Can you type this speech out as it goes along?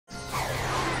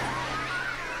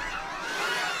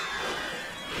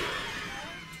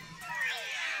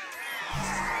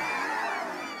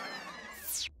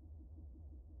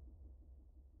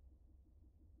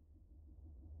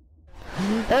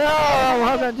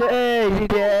welcome to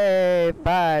GTA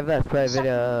 5 Let's Play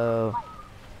video.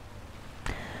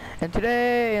 And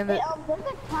today in the does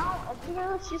it count if you're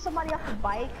gonna shoot somebody off the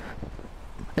bike?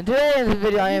 and today in this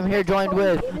video I am here joined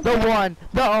with the one,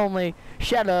 the only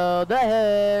Shadow the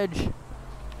Hedge.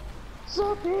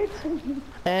 So big.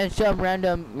 And some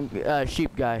random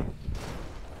sheep guy.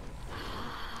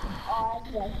 Oh, I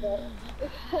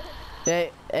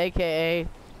guess AKA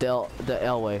the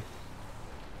Elway.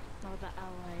 Oh, the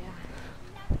LA, yeah.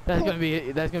 That's gonna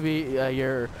be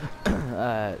your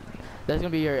that's gonna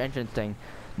be your entrance thing.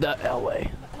 The Elway.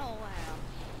 Oh,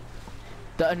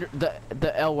 wow.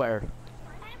 The Elware.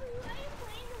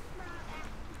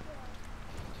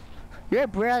 Your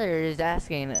brother is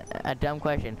asking a dumb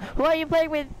question. Who are you playing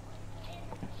with?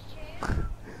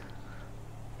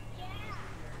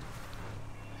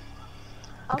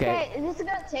 Okay, this is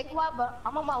gonna take a while, but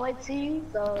I'm on my way to you,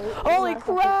 so. Holy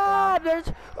crap!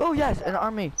 There's yes, an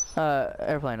army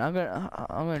airplane. I'm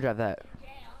gonna drive that.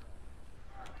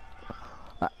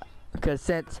 Cause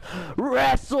since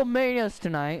WrestleMania's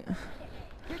tonight.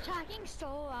 You're talking so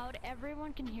loud,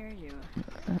 everyone can hear you.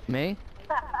 Me?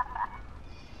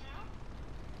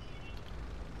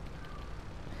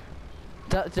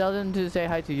 Tell them to say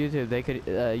hi to YouTube. They could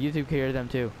YouTube could hear them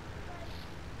too.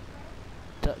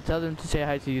 Tell them to say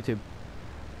hi to YouTube.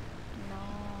 No.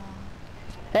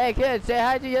 Hey kids, say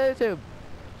hi to YouTube.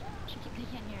 They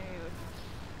can't hear you.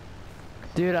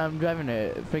 Dude, I'm driving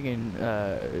a freaking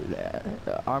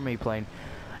army plane.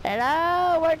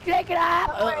 Hello, we're taking off.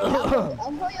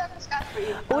 I'm going up the sky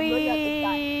for you.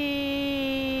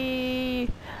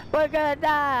 We're gonna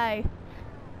die.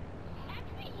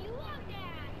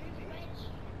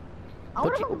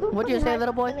 What'd you say,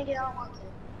 little boy? What'd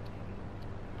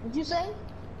you say?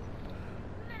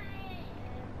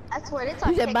 I swear, it's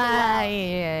He like said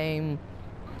bye.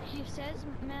 He says,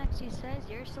 Max, he says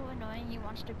you're so annoying he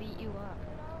wants to beat you up.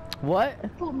 What?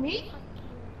 Who, me?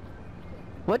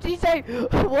 What did he say?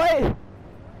 What?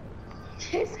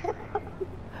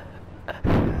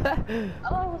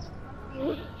 Oh,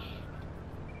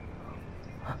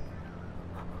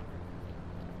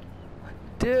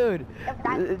 dude,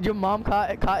 your mom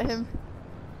caught him?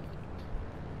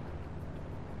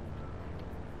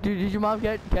 Dude, did your mom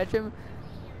catch him?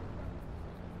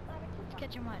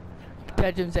 Catch him what?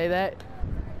 Catch him say that?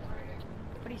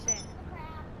 What'd he say?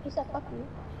 he said fuck you.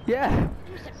 Yeah.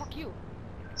 He said fuck you.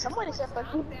 Somebody said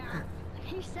fuck you.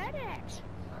 He said it.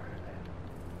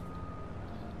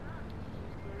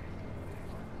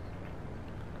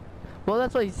 Well,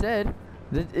 that's what he said.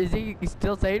 Is he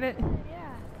still saying it?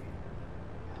 Yeah.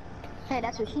 Hey,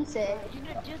 that's what he said. You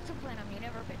need to discipline him. You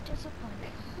never been disciplined.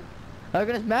 I'm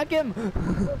gonna smack him.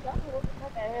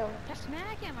 Just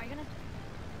smack him. Are you gonna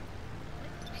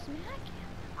smack him?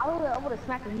 I would have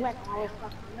smacked him wet. I was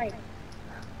fucking right.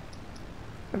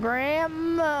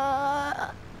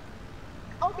 Grandma.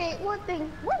 Okay, one thing.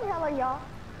 Where the hell are y'all?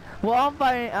 Well, I'm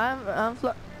fighting.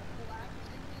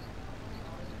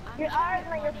 You're already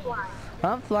like you're flying.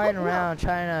 I'm flying around,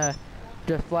 trying to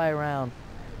just fly around.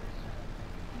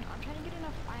 I'm trying to get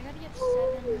enough. I gotta get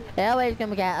 7. Elway's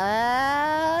gonna get.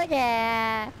 Oh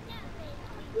yeah.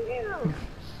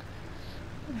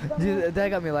 Dude, that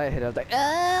got me lightheaded. I was like,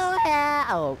 oh yeah.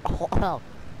 Oh.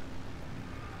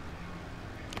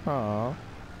 Aww.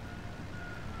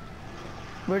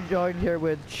 We're joined here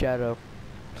with Shadow.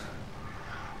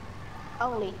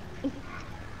 Only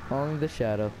Only the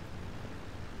Shadow.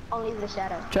 Only the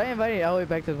shadow. Try inviting Elway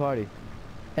back to the party.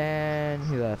 And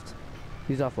he left.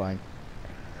 He's offline.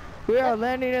 We are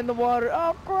landing in the water.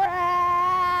 Oh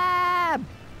crap!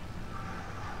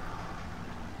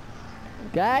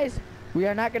 Guys, we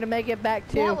are not gonna make it back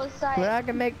to. That was like, we're not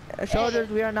gonna make shoulders.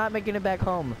 We are not making it back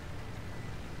home.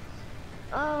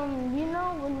 You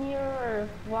know when you're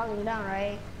walking down,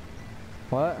 right?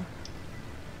 What?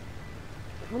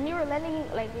 When you were landing,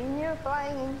 like when you were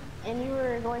flying and you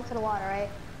were going to the water, right?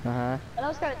 Uh-huh. And I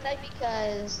was kind of tight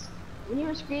because when you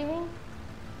were screaming,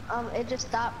 it just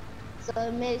stopped. So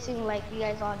it made it seem like you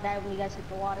guys all died when you guys hit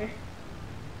the water.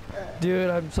 Dude,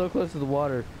 I'm so close to the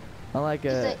water. I'm like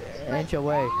an inch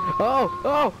away.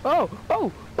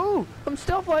 Oh! I'm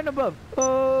still flying above.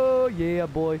 Oh yeah,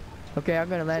 boy. Okay, I'm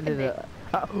gonna land in the.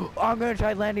 I'm gonna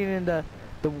try landing in the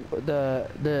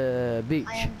beach.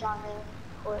 I am John.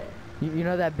 You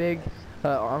know that big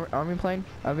army plane?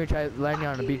 I'm gonna try landing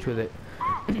on the beach with it.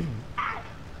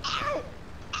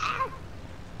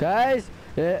 Guys,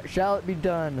 shall it be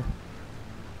done?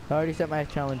 I already set my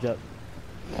challenge up.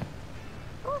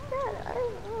 Oh God, I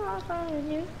don't know what's wrong with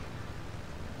you.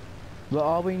 But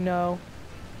all we know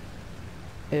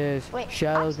is Wait,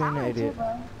 Shadow's being an idiot.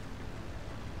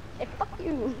 Hey, fuck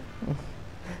you.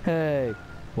 Hey,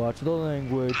 watch the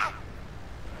language.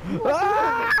 What's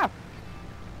Ah!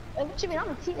 What you mean? I'm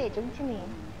a teenager. What you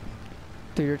mean?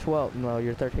 Dude, you're 12. No,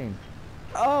 you're 13.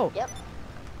 Oh! Yep.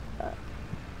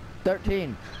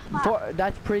 13.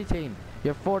 That's preteen.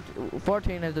 You're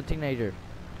 14 as a teenager.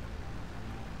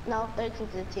 No, 13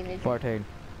 is a teenager. 14.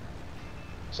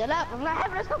 Shut up. I'm not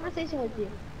having this conversation with you.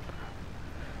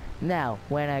 Now,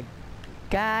 when a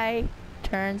guy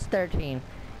turns 13,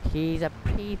 he's a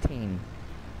preteen.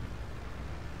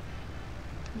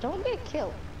 Don't get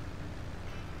killed.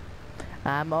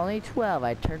 I'm only 12.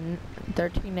 I turned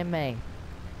 13 in May.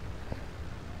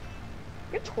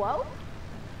 You're 12?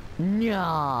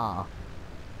 No.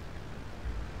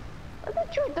 I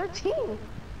thought you were 13.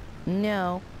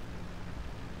 No.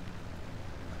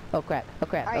 Oh crap, oh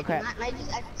crap, Alright, oh crap. I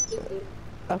just acted stupid.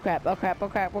 Oh crap, oh crap, oh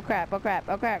crap, oh crap, oh crap,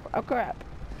 oh crap, oh crap.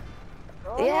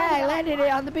 Oh Yeah, my I God. landed it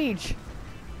on the beach.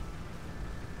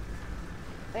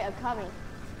 Wait, I'm coming.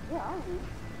 Yeah, are you?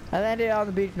 I landed on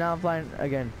the beach, now I'm flying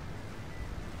again.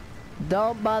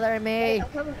 Don't bother me. Hey, I'm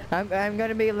coming. I'm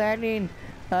gonna be landing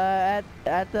at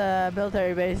the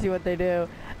military base, see what they do.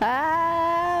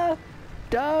 Ah!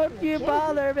 Don't you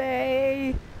bother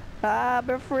me. I'm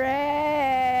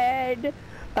afraid.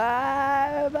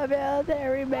 I'm a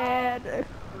military man.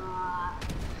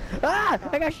 Ah!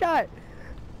 I got shot.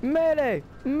 Mayday!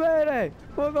 Mayday!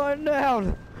 We're going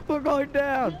down. We're going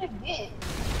down.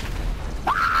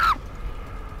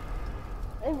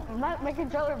 My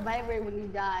controller vibrated when you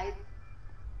died.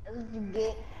 That's what you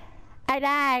get. I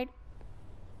died.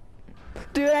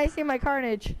 Dude, I see my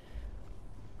carnage.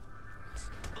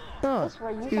 Oh, That's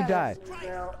where you sound died. like a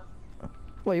girl.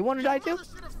 Well, you want to die too?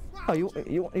 Oh, you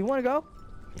want to go?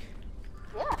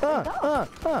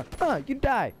 Yeah, You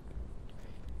die.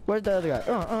 Where's the other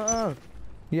guy?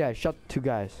 Yeah, I shot 2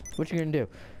 guys. What you gonna do?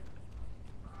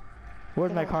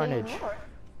 Where's my carnage?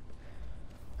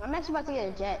 I'm actually about to get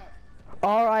a jet.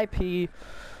 R.I.P.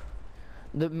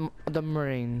 the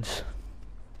Marines.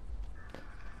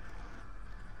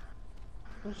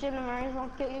 You sure the Marines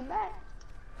won't kill you back?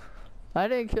 I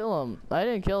didn't kill them. I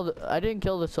didn't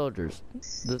kill the soldiers.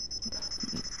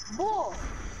 Bull!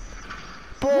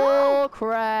 Bull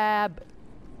crap.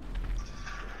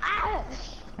 Ah!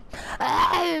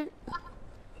 Ah!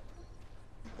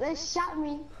 They shot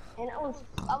me, and I was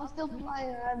still flying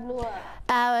and I blew up.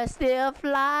 I was still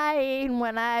flying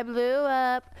when I blew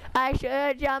up. I should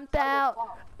have jumped out,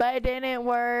 but it didn't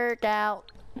work out.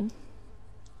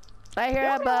 I hear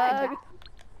a bug,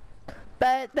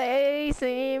 but they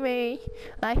see me.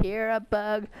 I hear a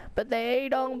bug, but they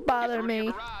don't bother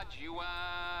me.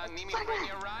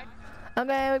 I'm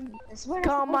gonna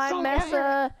call my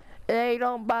Mesa. They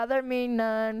don't bother me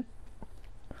none.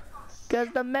 Cause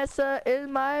the Mesa is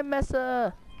my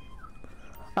Mesa.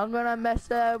 I'm gonna mess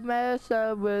up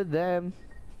with them.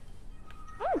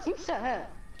 Why don't you shut up?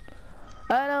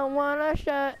 I don't wanna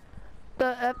shut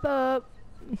the F up.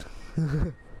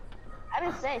 I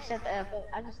didn't say shut the F up.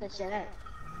 I just said shut up.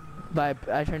 But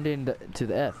I turned it into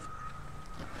the F.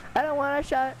 I don't wanna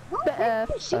shut the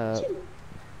F up.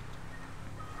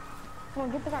 Come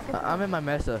on, get the car. Get the car. I'm in my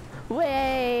Mesa.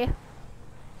 Way.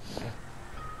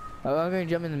 Oh, I'm gonna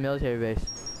jump in the military base.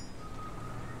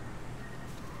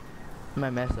 My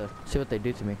Mesa. See what they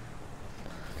do to me.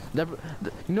 You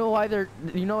know why they're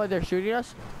shooting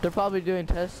us? They're probably doing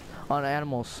tests on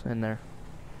animals in there.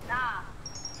 Nah.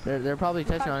 They're probably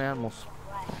testing on animals.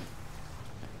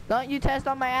 Don't you test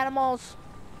on my animals?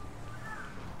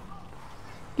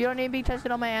 You don't need to be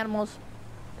tested on my animals.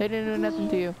 They didn't do nothing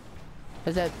to you.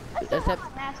 Except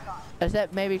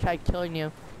maybe try killing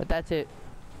you, but that's it.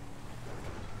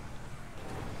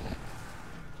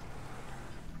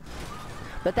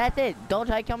 But that's it. Don't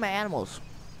try to kill my animals.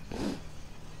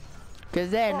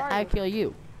 Cause then I kill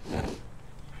you.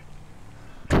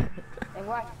 Hey,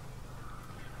 what?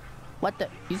 What the?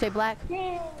 You say black?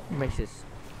 Yeah. Racist.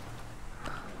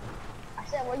 I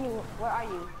said, where are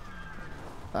you?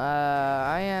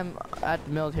 I am at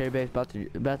the military base,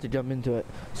 about to jump into it.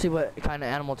 See what kind of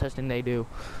animal testing they do.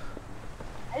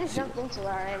 I just jumped into it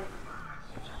already.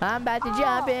 I'm about to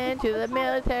jump into the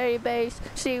military base,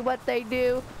 see what they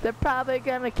do. They're probably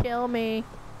gonna kill me.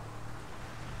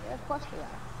 Yeah, of course we are.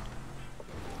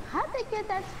 How'd they get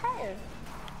that tire?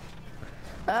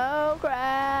 Oh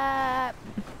crap!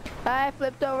 I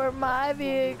flipped over my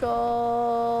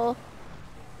vehicle.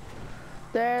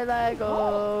 They're like,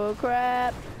 oh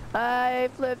crap! I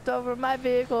flipped over my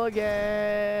vehicle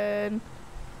again.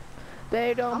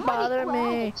 They don't bother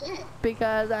me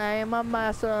because I am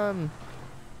awesome.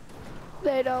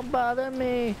 They don't bother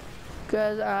me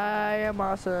because I am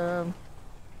awesome.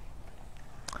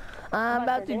 I'm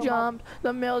about to jump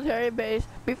the military base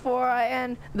before I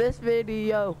end this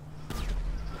video.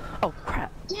 Oh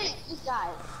crap. Dude, you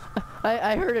guys.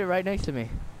 I heard it right next to me.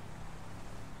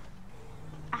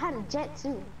 I had a jet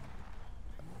too.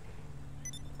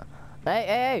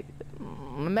 Hey,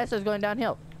 my mess is going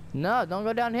downhill. No, don't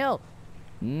go downhill.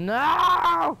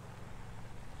 No!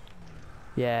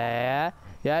 Yeah,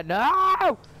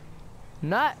 no!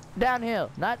 Not downhill,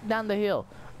 not down the hill.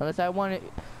 Unless I want it.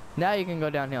 Now you can go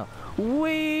downhill.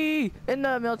 Wee! In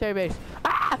the military base.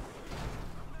 Ah!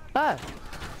 Ah!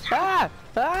 Ah!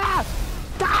 Ah!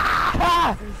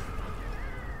 Ah!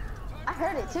 I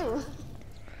heard it too.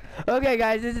 Okay,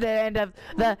 guys, this is the end of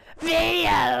the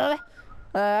video.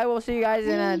 I will see you guys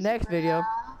in the next video.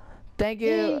 Thank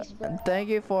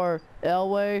you for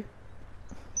Elway,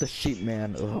 the sheep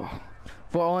man,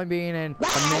 for only being in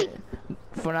a minute,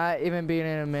 for not even being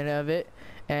in a minute of it,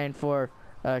 and for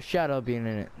Shadow being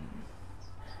in it.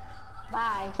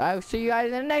 Bye. I will see you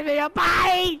guys in the next video.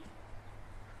 Bye.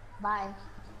 Bye.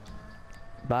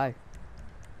 Bye.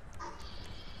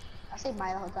 I say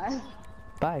bye the whole time.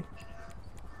 Bye.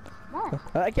 Bye.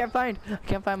 I can't find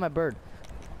my bird.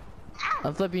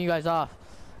 I'm flipping you guys off.